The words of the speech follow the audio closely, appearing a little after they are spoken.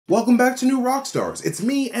Welcome back to New Rockstars. It's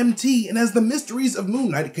me, MT, and as the mysteries of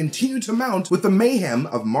Moon Knight continue to mount with the mayhem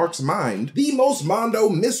of Marc's mind, the most mondo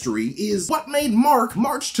mystery is what made Marc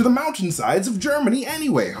march to the mountainsides of Germany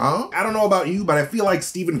anyway, huh? I don't know about you, but I feel like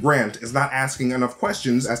Stephen Grant is not asking enough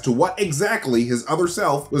questions as to what exactly his other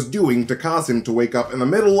self was doing to cause him to wake up in the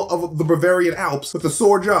middle of the Bavarian Alps with a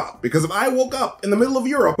sore jaw. Because if I woke up in the middle of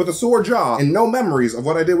Europe with a sore jaw and no memories of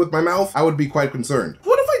what I did with my mouth, I would be quite concerned.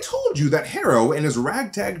 What if I told you that Harrow and his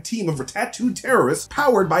ragtag team of tattooed terrorists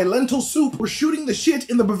powered by lentil soup were shooting the shit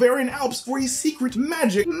in the Bavarian Alps for a secret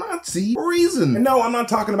magic Nazi reason? And no, I'm not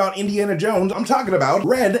talking about Indiana Jones, I'm talking about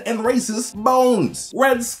red and racist bones.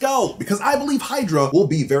 Red Skull, because I believe Hydra will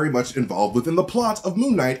be very much involved within the plot of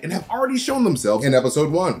Moon Knight and have already shown themselves in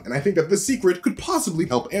episode 1. And I think that this secret could possibly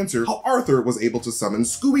help answer how Arthur was able to summon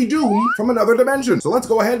Scooby-Doo from another dimension. So let's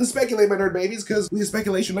go ahead and speculate, my nerd babies, because we are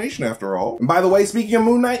Speculation Nation after all. And by the way, speaking of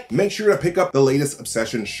Moon Knight, make sure to pick up the latest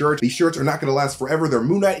Obsession shirt. These shirts are not going to last forever. They're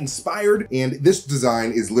Moon Knight inspired, and this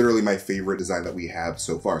design is literally my favorite design that we have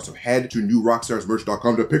so far. So head to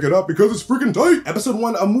newrockstarsmerch.com to pick it up because it's freaking tight. Episode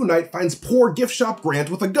 1 of Moon Knight finds poor gift shop Grant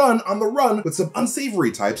with a gun on the run with some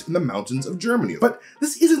unsavory types in the mountains of Germany. But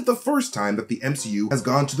this isn't the first time that the MCU has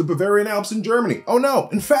gone to the Bavarian Alps in Germany. Oh no,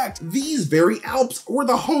 in fact, these very Alps were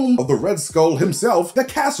the home of the Red Skull himself, the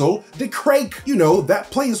Castle de Krake. You know,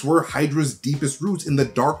 that place where Hydra's deepest roots in the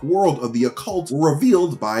dark world of the occult were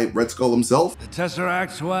revealed by Red Skull himself. The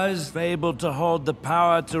Tesseract was able to hold the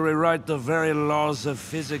power to rewrite the very laws of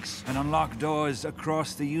physics and unlock doors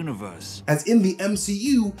across the universe. As in the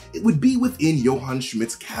MCU, it would be within Johann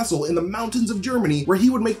Schmidt's castle in the mountains of Germany where he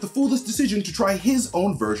would make the foolish decision to try his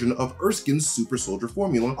own version of Erskine's super soldier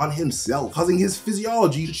formula on himself, causing his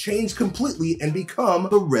physiology to change completely and become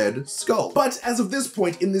the Red Skull. But as of this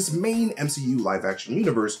point in this main MCU live-action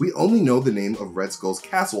universe, we only know the name of Red Skull's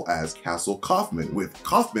castle as Castle Kaufmann, with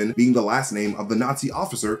Kaufmann being the last name of the Nazi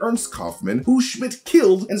officer Ernst Kaufmann, who Schmidt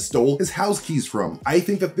killed and stole his house keys from. I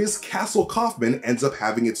think that this Castle Kaufmann ends up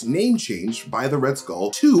having its name changed by the Red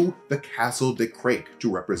Skull to the Castle de Krake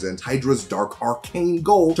to represent Hydra's dark arcane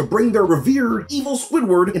goal to bring their revered evil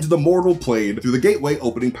Squidward into the mortal plane through the gateway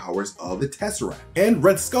opening powers of the Tesseract. And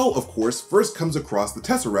Red Skull, of course, first comes across the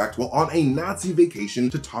Tesseract while on a Nazi vacation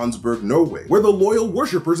to Tonsberg, Norway, where the loyal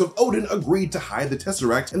worshippers of Odin agreed to hide the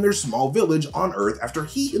Tesseract in their small village on Earth after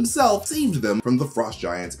he himself saved them from the frost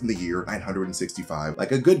giants in the year 965,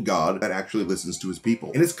 like a good god that actually listens to his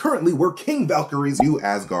people, and is currently where King Valkyrie's new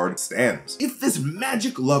Asgard stands. If this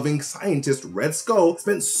magic-loving scientist Red Skull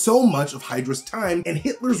spent so much of Hydra's time and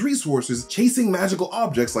Hitler's resources chasing magical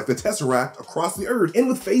objects like the Tesseract across the Earth, and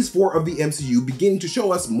with Phase 4 of the MCU beginning to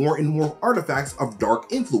show us more and more artifacts of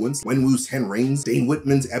dark influence, Wenwu's Ten Rings, Dane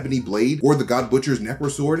Whitman's Ebony Blade, or the God Butcher's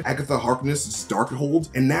Necrosword, Agatha Harkness's Darkhold,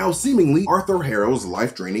 and now seemingly Arthur Harrow's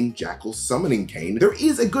life-draining Jackal summoning cane, there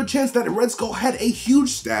is a good chance that Red Skull had a huge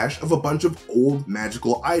stash of a bunch of old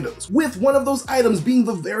magical items, with one of those items being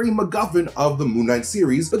the very MacGuffin of the Moon Knight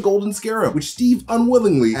series, the Golden Scarab, which Steve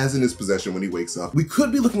unwillingly has in his possession when he wakes up. We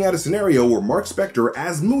could be looking at a scenario where Marc Spector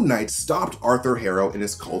as Moon Knight stopped Arthur Harrow and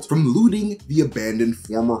his cult from looting the abandoned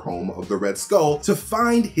former home of the Red Skull to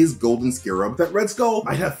find his Golden Scarab that Red Skull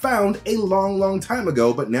might have found a long time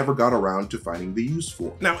ago but never got around to finding the use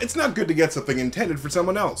for. Now, it's not good to get something intended for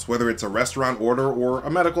someone else, whether it's a restaurant order or a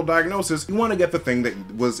medical diagnosis. You want to get the thing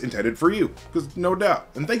that was intended for you, because no doubt.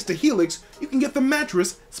 And thanks to Helix, you can get the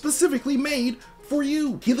mattress specifically made for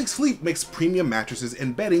you. Helix Sleep makes premium mattresses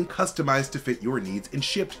and bedding customized to fit your needs and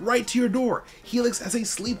shipped right to your door. Helix has a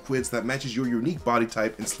sleep quiz that matches your unique body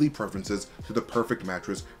type and sleep preferences to the perfect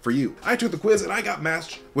mattress for you. I took the quiz and I got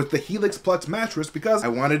matched with the Helix Plus mattress because I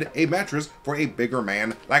wanted a mattress for a bigger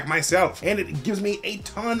man like myself. And it gives me a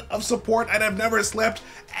ton of support, and I've never slept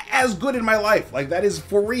as good in my life. Like, that is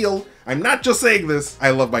for real. I'm not just saying this. I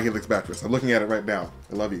love my Helix mattress. I'm looking at it right now.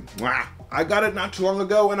 I love you. Mwah. I got it not too long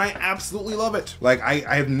ago and I absolutely love it. Like,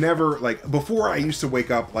 I have never, like, before I used to wake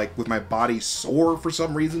up like with my body sore for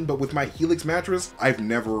some reason, but with my Helix mattress, I've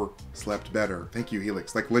never slept better. Thank you,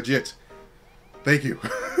 Helix. Like, legit. Thank you.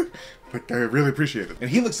 But I really appreciate it. And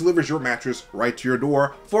Helix delivers your mattress right to your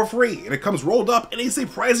door for free. And it comes rolled up in a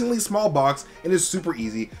surprisingly small box and is super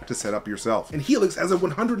easy to set up yourself. And Helix has a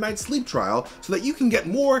 100-night sleep trial so that you can get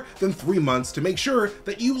more than 3 months to make sure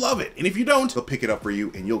that you love it. And if you don't, they'll pick it up for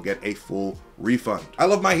you and you'll get a full refund. I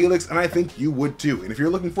love my Helix and I think you would too. And if you're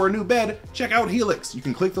looking for a new bed, check out Helix. You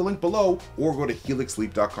can click the link below or go to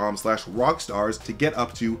helixsleep.com/rockstars to get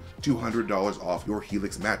up to $200 off your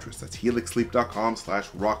Helix mattress. That's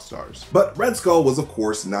helixsleep.com/rockstars. Rockstars. But Red Skull was of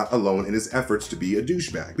course not alone in his efforts to be a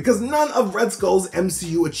douchebag, because none of Red Skull's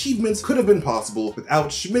MCU achievements could have been possible without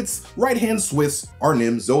Schmidt's right-hand Swiss,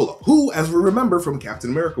 Arnim Zola, who, as we remember from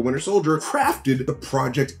Captain America Winter Soldier, crafted the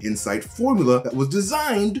Project Insight formula that was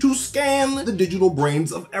designed to scan the digital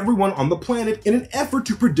brains of everyone on the planet in an effort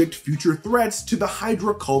to predict future threats to the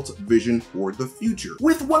Hydra cult's vision for the future,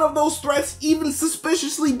 with one of those threats even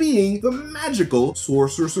suspiciously being the magical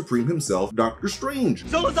Sorcerer Supreme himself, Dr. Strange.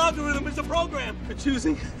 Zola's algorithm is a program for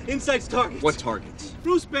choosing Insight's targets. What targets?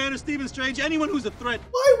 Bruce Banner, Stephen Strange, anyone who's a threat.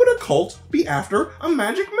 Why would a cult be after a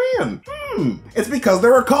magic man? It's because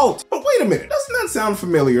they're a cult. But wait a minute, doesn't that sound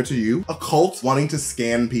familiar to you? A cult wanting to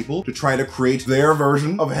scan people to try to create their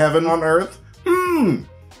version of heaven on earth?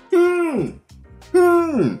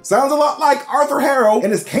 Sounds a lot like Arthur Harrow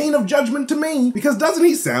and his cane of judgment to me, because doesn't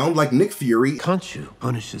he sound like Nick Fury? Khonshu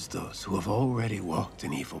punishes those who have already walked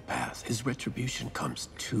an evil path. His retribution comes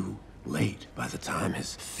too late. By the time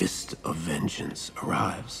his fist of vengeance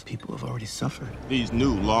arrives, people have already suffered. These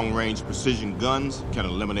new long-range precision guns can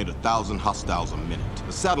eliminate 1,000 hostiles a minute.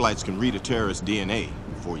 The satellites can read a terrorist's DNA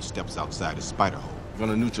before he steps outside his spider hole.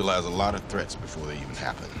 Gonna neutralize a lot of threats before they even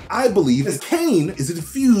happen. I believe his cane is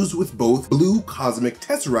infused with both blue cosmic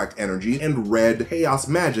tesseract energy and red chaos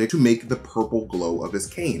magic to make the purple glow of his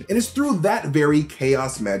cane. And it's through that very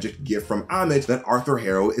chaos magic gift from Ammit that Arthur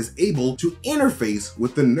Harrow is able to interface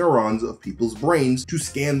with the neurons of people's brains to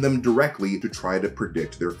scan them directly to try to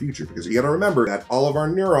predict their future. Because you gotta remember that all of our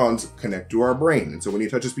neurons connect to our brain. And so when he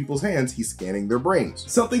touches people's hands, he's scanning their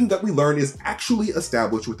brains. Something that we learn is actually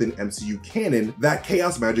established within MCU canon that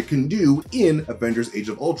chaos magic can do in Avengers Age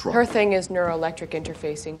of Ultron. Her thing is neuroelectric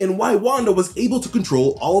interfacing. And why Wanda was able to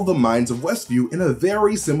control all of the minds of Westview in a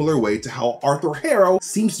very similar way to how Arthur Harrow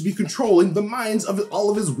seems to be controlling the minds of all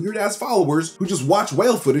of his weird-ass followers who just watch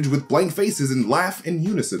whale footage with blank faces and laugh in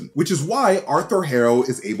unison. Which is why Arthur Harrow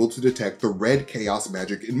is able to detect the red chaos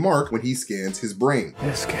magic in Mark when he scans his brain.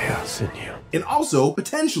 There's chaos in you. And also,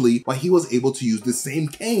 potentially, why he was able to use the same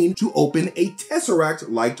cane to open a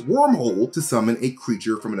Tesseract-like wormhole to summon a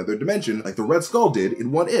creature from another dimension, like the Red Skull did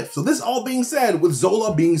in What If. So this all being said, with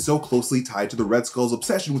Zola being so closely tied to the Red Skull's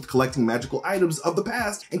obsession with collecting magical items of the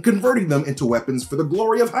past and converting them into weapons for the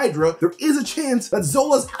glory of Hydra, there is a chance that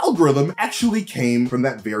Zola's algorithm actually came from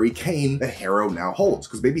that very cane that Harrow now holds,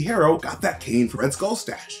 because baby Harrow got that cane from Red Skull's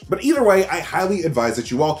stash. But either way, I highly advise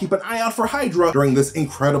that you all keep an eye out for Hydra during this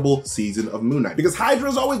incredible season of Moon Knight, because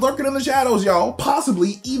Hydra's always lurking in the shadows, y'all,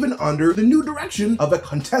 possibly even under the new direction of the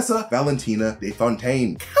Contessa Valentina de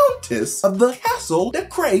Fontaine, Countess of the Castle de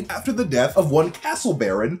Krake, after the death of one Castle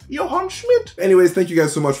Baron, Johann Schmidt. Anyways, thank you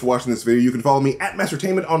guys so much for watching this video. You can follow me at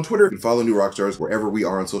MasterTainment on Twitter and follow New Rockstars wherever we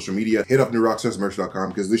are on social media. Hit up newrockstarsmerch.com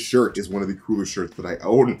because this shirt is one of the coolest shirts that I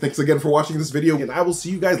own. Thanks again for watching this video, and I will see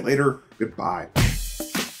you guys later. Goodbye.